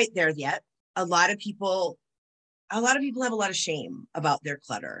not quite there yet, a lot of people have a lot of shame about their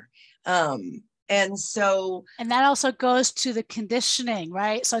clutter. And that also goes to the conditioning,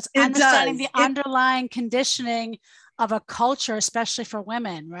 right? So it's understanding the underlying conditioning of a culture, especially for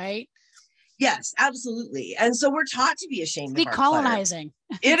women, right? Yes, absolutely. And so we're taught to be ashamed of our decolonizing.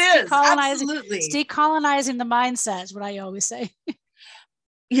 It is, absolutely. It's decolonizing the mindset is what I always say.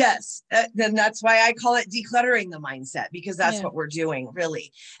 Yes, then that's why I call it decluttering the mindset, because that's what we're doing,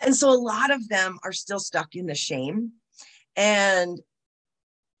 really. And so a lot of them are still stuck in the shame and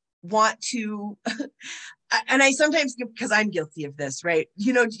want to, and I sometimes, because I'm guilty of this, right? Do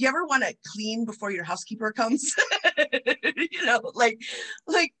you ever want to clean before your housekeeper comes?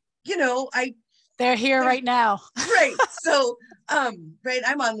 They're here right now. Right. So, right,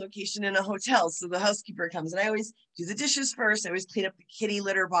 I'm on location in a hotel. So the housekeeper comes and I always do the dishes first. I always clean up the kitty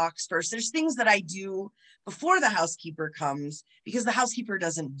litter box first. There's things that I do before the housekeeper comes because the housekeeper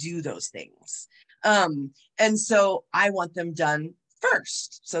doesn't do those things. And so I want them done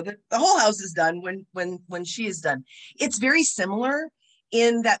first so that the whole house is done when she is done. It's very similar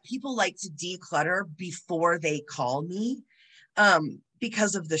in that people like to declutter before they call me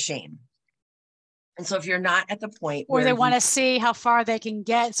because of the shame. And so if you're not at the point or they want to see how far they can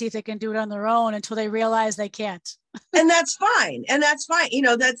get, see if they can do it on their own until they realize they can't. And that's fine. That's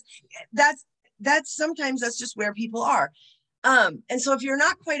sometimes that's just where people are. And so if you're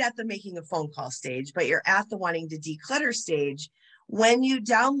not quite at the making a phone call stage, but you're at the wanting to declutter stage, when you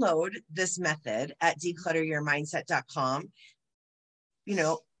download this method at declutteryourmindset.com,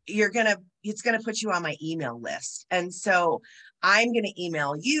 it's going to put you on my email list. And so I'm going to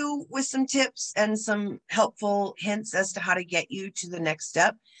email you with some tips and some helpful hints as to how to get you to the next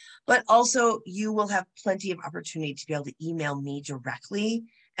step. But also you will have plenty of opportunity to be able to email me directly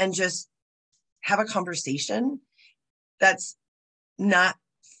and just have a conversation that's not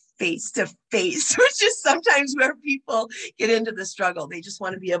face to face, which is sometimes where people get into the struggle. They just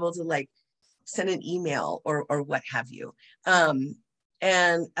want to be able to send an email or what have you. And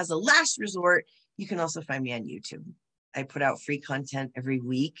as a last resort, you can also find me on YouTube. I put out free content every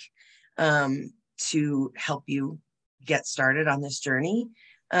week to help you get started on this journey.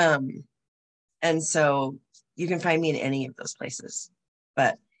 And so you can find me in any of those places.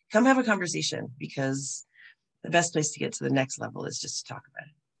 But come have a conversation, because the best place to get to the next level is just to talk about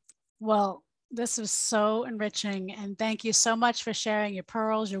it. Well, this was so enriching. And thank you so much for sharing your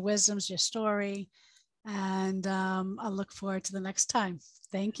pearls, your wisdoms, your story. And I look forward to the next time.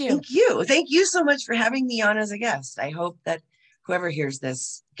 Thank you. Thank you. Thank you so much for having me on as a guest. I hope that whoever hears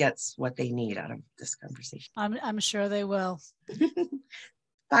this gets what they need out of this conversation. I'm sure they will.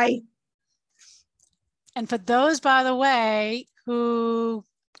 Bye. And for those, by the way, who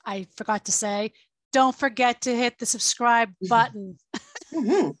I forgot to say, don't forget to hit the subscribe button.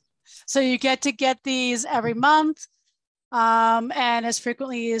 So you get these every month. And as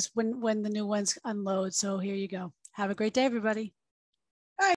frequently as when the new ones unload. So here you go. Have a great day, everybody.